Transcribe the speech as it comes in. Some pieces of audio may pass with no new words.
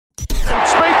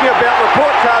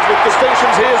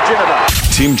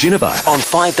Tim Ginever on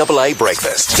 5AA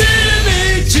Breakfast.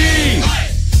 Timmy G!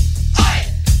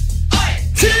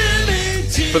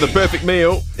 For the perfect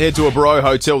meal, head to a Bro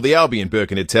Hotel, the Albion,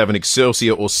 Birkenhead Tavern,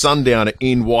 Excelsior or Sundowner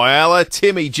in Whyalla.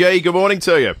 Timmy G, good morning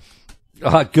to you.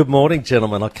 Good morning,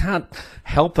 gentlemen. I can't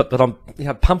help it, but I'm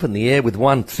pumping the air with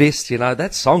one fist.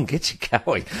 That song gets you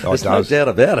going. There's no doubt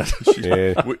about it.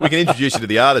 Yeah. We can introduce you to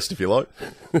the artist if you like.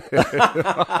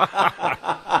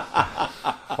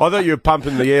 I thought you were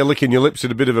pumping the air, licking your lips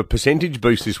at a bit of a percentage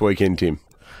boost this weekend, Tim.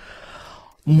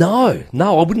 No,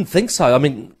 I wouldn't think so. I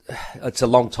mean, it's a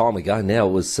long time ago now.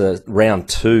 It was round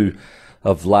 2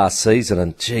 of last season,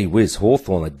 and gee whiz,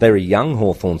 Hawthorn, a very young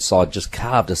Hawthorn side, just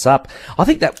carved us up. I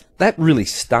think that really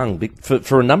stung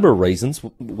for a number of reasons.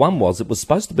 One was it was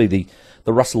supposed to be the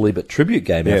Russell Ebert tribute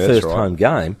game, our first home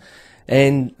game,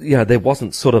 and there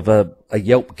wasn't sort of a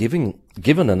yelp given,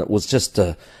 and it was just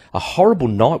a horrible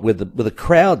night where the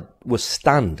crowd was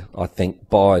stunned, I think,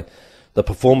 by the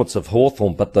performance of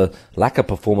Hawthorn, but the lack of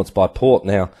performance by Port.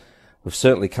 Now, we've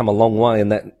certainly come a long way in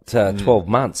that 12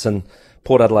 months, and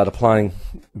Port Adelaide are playing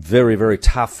very, very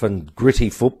tough and gritty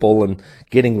football and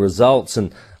getting results.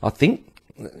 And I think,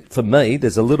 for me,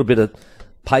 there's a little bit of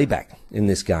payback in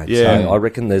this game. Yeah. So I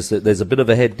reckon there's a bit of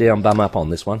a head down, bum up on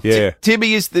this one. Yeah.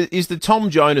 Timmy, is the Tom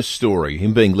Jonas story,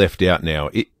 him being left out now,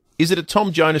 is it a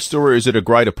Tom Jonas story or is it a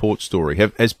greater Port story?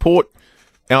 Has Port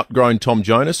outgrown Tom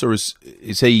Jonas, or is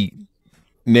he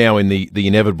now in the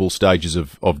inevitable stages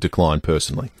of decline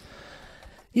personally?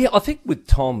 Yeah, I think with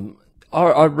Tom,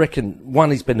 I reckon,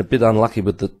 one, he's been a bit unlucky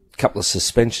with the couple of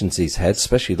suspensions he's had,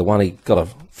 especially the one he got a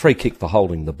free kick for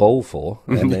holding the ball for,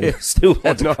 and then still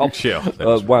had to cop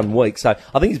 1 week. So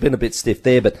I think he's been a bit stiff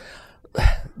there. But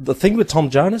the thing with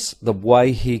Tom Jonas, the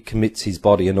way he commits his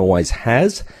body and always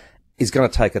has, is going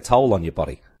to take a toll on your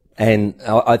body. And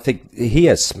I think he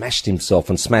has smashed himself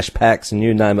and smashed packs and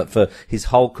you name it for his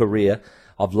whole career.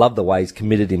 I've loved the way he's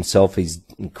committed himself. He's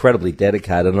incredibly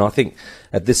dedicated. And I think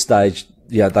at this stage,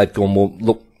 they've gone, well,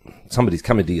 look, somebody's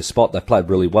coming to your spot. They played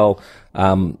really well.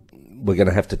 We're going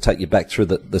to have to take you back through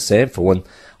the sample. And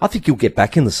I think you'll get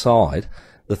back in the side.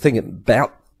 The thing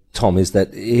about Tom is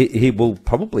that he will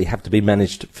probably have to be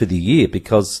managed for the year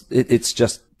because it's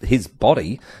just his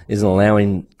body isn't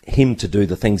allowing him to do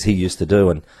the things he used to do.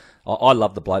 And I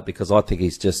love the bloke because I think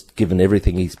he's just given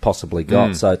everything he's possibly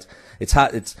got. So it's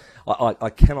hard. I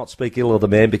cannot speak ill of the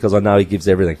man because I know he gives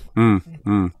everything.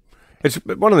 It's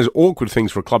one of those awkward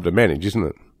things for a club to manage, isn't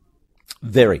it?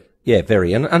 Very, yeah,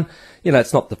 very. And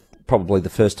it's not probably the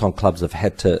first time clubs have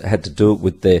had to do it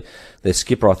with their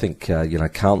skipper. I think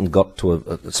Carlton got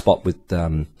to a spot with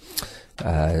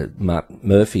Mark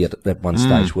Murphy at one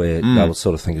stage where they were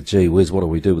sort of thinking, gee whiz, what do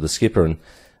we do with the skipper? And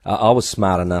I was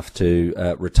smart enough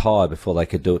to retire before they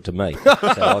could do it to me.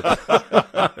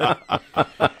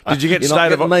 Did you get You're not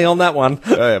getting me on that one?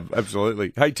 Yeah,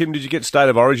 absolutely. Hey, Tim, did you get State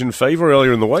of Origin fever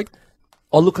earlier in the week?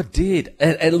 Oh, look, I did.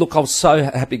 And look, I was so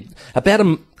happy.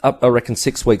 About, I reckon,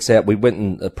 6 weeks out, we went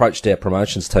and approached our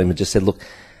promotions team and just said, look,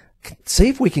 see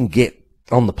if we can get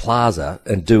on the Plaza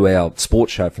and do our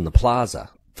sports show from the Plaza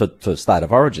for State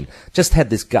of Origin. Just had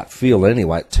this gut feel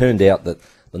anyway. It turned out that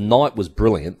the night was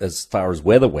brilliant as far as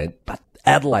weather went, but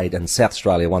Adelaide and South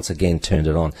Australia once again turned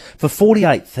it on. For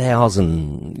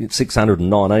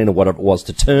 48,619 or whatever it was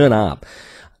to turn up,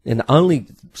 and only,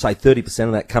 say, 30%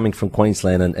 of that coming from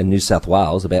Queensland and New South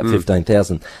Wales, about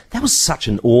 15,000. That was such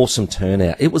an awesome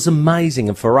turnout. It was amazing.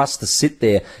 And for us to sit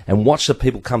there and watch the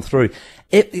people come through,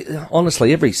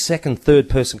 honestly, every second, third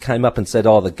person came up and said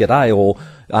either g'day or,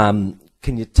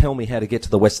 can you tell me how to get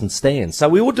to the Western Stand? So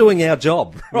we were doing our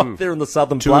job right there in the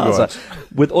Southern Plaza.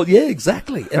 Yeah,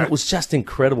 exactly. And it was just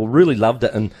incredible. Really loved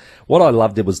it. And what I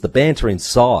loved it was the banter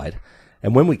inside.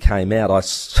 And when we came out,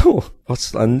 because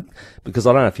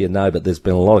I don't know if you know, but there's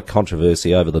been a lot of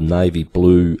controversy over the navy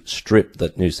blue strip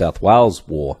that New South Wales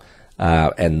wore.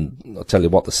 And I'll tell you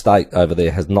what, the state over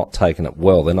there has not taken it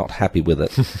well. They're not happy with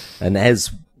it. And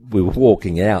as we were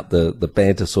walking out, the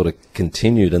banter sort of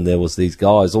continued, and there was these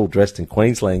guys all dressed in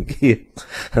Queensland gear,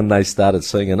 and they started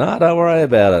singing, don't worry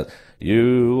about it.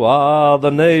 You are the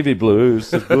navy blues.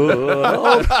 So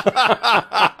good.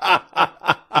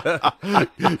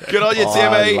 Good on you,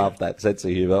 Timmy. I love that sense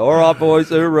of humour. All right, boys.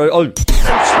 Hooroo. Oh. And speaking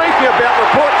about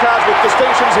report cards with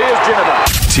distinctions, here's Ginever.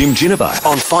 Tim Ginever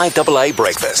on 5AA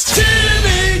Breakfast.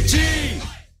 Timmy G!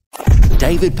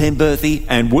 David Penberthy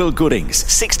and Will Goodings,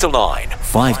 6 to 9,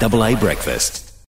 5AA Breakfast.